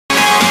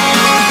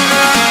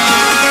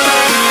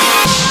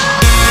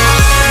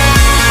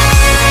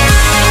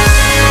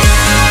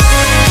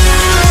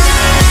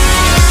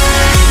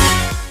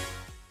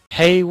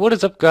Hey, what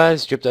is up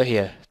guys, Dripto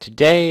here.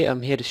 Today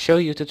I'm here to show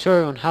you a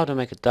tutorial on how to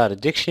make a data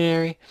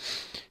dictionary.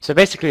 So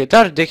basically a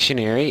data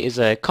dictionary is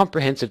a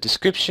comprehensive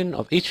description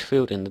of each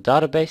field in the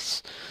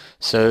database.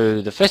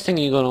 So the first thing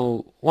you're going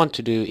to want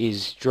to do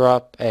is draw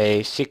up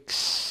a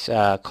 6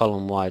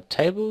 column wide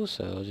table.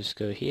 So I'll just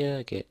go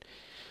here, get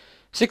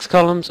 6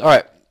 columns.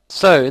 Alright,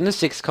 so in the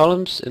 6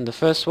 columns, in the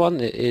first one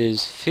there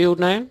is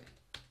field name,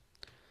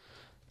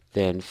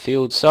 then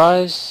field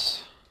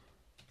size,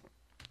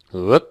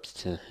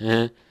 whoops,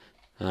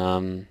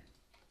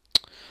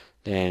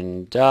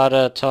 then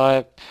data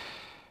type,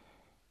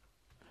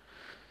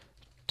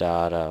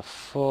 data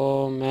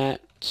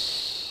format,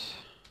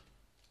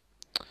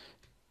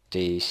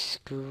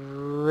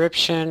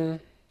 description,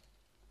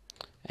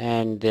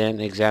 and then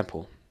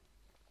example.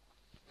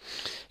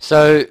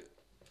 So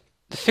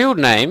the field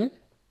name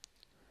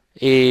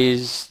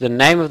is the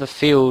name of the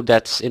field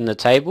that's in the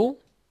table.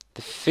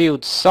 The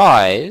field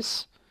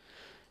size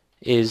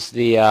is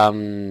the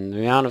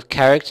amount of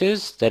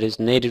characters that is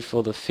needed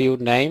for the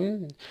field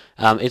name.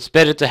 It's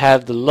better to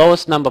have the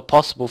lowest number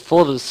possible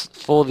for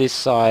this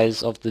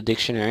size of the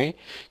dictionary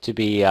to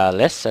be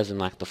less, as in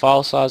like the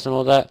file size and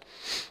all that.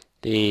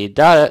 The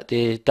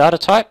data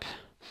type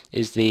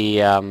is the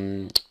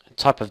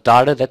type of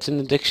data that's in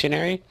the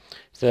dictionary.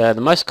 So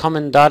the most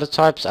common data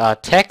types are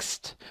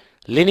text,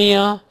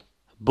 linear,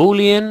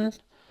 boolean,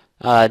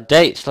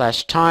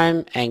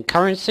 date/time, and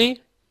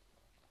currency.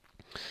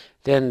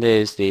 Then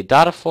there's the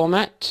data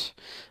format.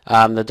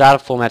 The data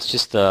format's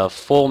just the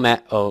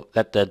format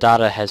that the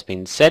data has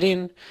been set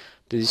in.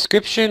 The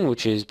description,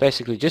 which is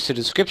basically just a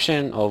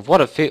description of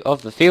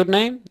of the field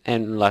name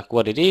and like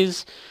what it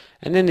is.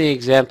 And then the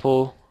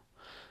example.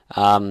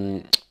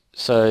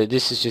 So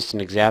this is just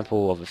an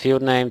example of a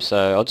field name.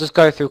 So I'll just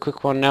go through a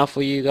quick one now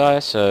for you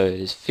guys. So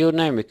this field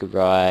name, we could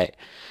write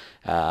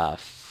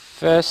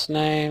first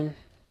name.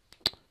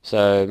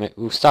 So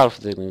we'll start off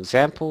with an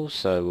example.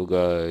 So we'll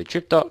go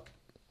drip dot.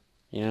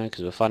 You know,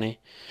 because we're funny.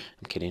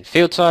 I'm kidding.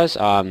 Field size.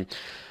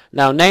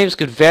 Now names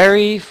could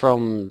vary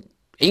from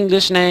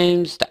English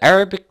names to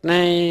Arabic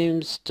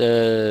names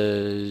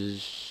to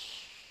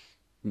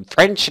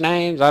French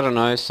names. I don't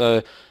know.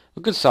 So a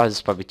good size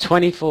is probably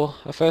 20 for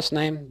a first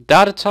name.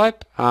 Data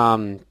type.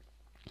 So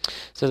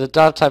the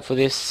data type for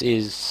this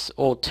is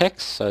all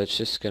text. So it's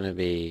just going to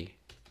be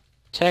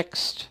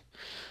text.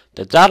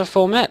 The data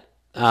format.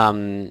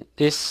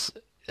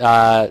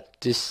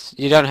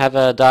 You don't have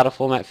a data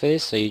format for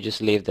this, so you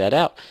just leave that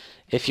out.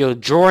 If you're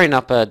drawing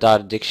up a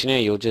data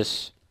dictionary, you'll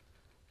just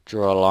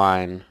draw a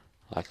line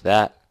like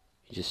that.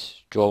 You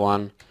just draw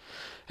one,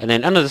 and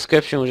then under the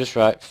description we'll just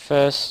write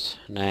first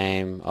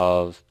name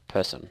of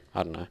person.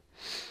 I don't know.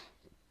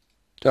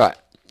 Alright,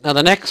 now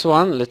the next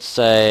one, let's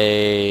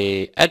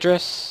say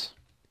address.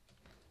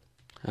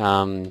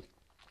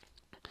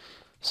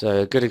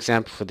 So a good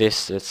example for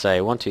this, let's say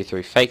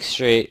 123 Fake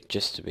Street,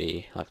 just to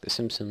be like The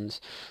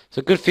Simpsons.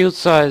 So good field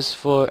size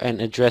for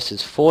an address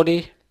is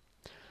 40.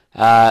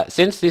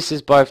 Since this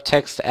is both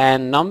text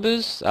and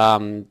numbers,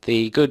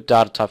 the good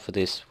data type for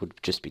this would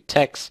just be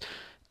text.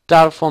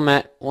 Data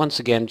format,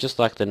 once again, just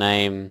like the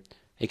name,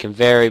 it can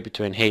vary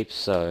between heaps,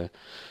 so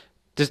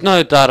there's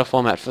no data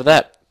format for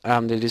that.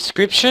 The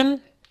description,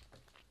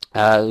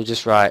 we'll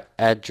just write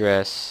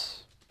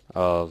address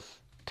of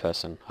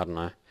person, I don't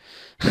know.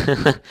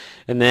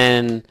 And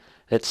then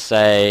let's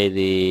say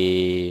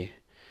the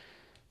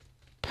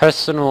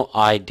personal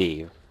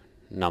ID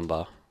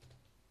number.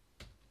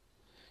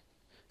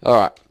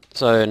 Alright,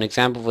 so an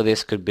example for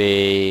this could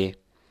be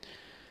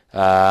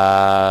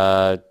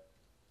PID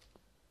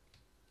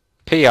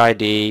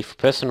for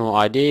personal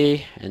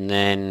ID, and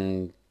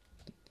then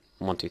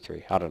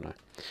 123, I don't know.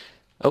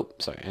 Oh,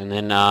 sorry. And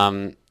then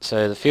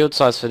so the field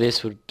size for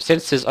this would,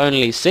 since there's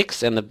only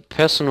 6 and the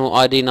personal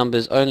ID number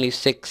is only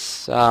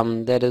 6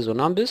 letters or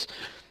numbers,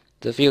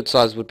 the field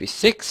size would be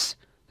 6.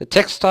 The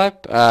text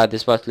type,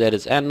 there's both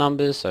letters and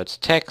numbers, so it's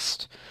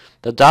text.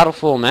 The data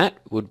format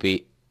would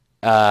be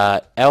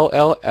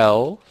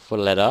LLL for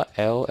letter,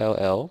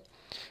 LLL,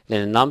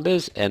 then the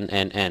numbers,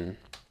 NNN.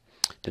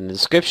 Then the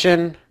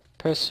description,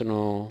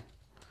 personal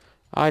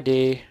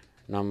ID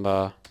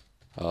number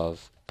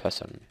of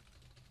person.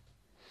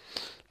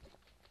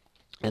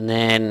 And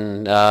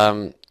then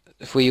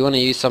if we want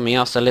to use something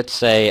else, so let's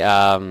say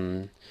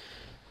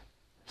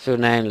field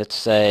name, let's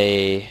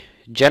say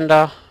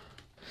gender.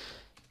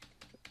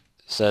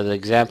 So the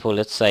example,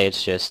 let's say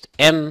it's just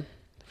M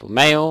for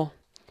male.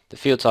 The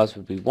field size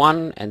would be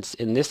 1, and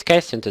in this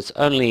case, since it's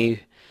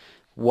only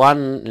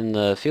 1 in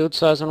the field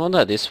size and all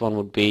that, this one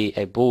would be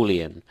a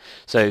boolean.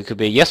 So it could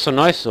be yes or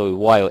no, so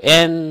Y or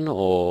N,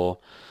 or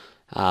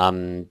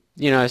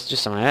you know, it's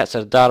just something like that. So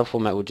the data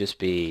format would just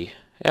be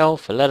L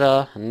for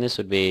letter, and this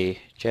would be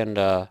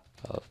gender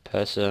of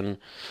person.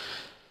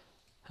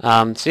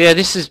 So yeah,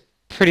 this is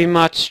pretty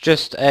much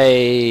just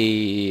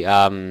a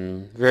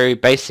very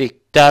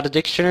basic data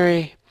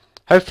dictionary.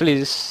 Hope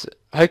you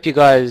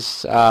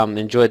guys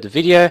enjoyed the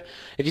video.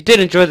 If you did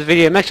enjoy the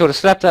video, make sure to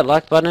slap that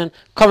like button,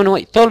 comment on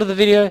what you thought of the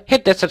video,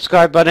 hit that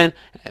subscribe button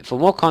for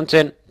more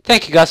content.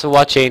 Thank you guys for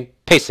watching.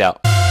 Peace out.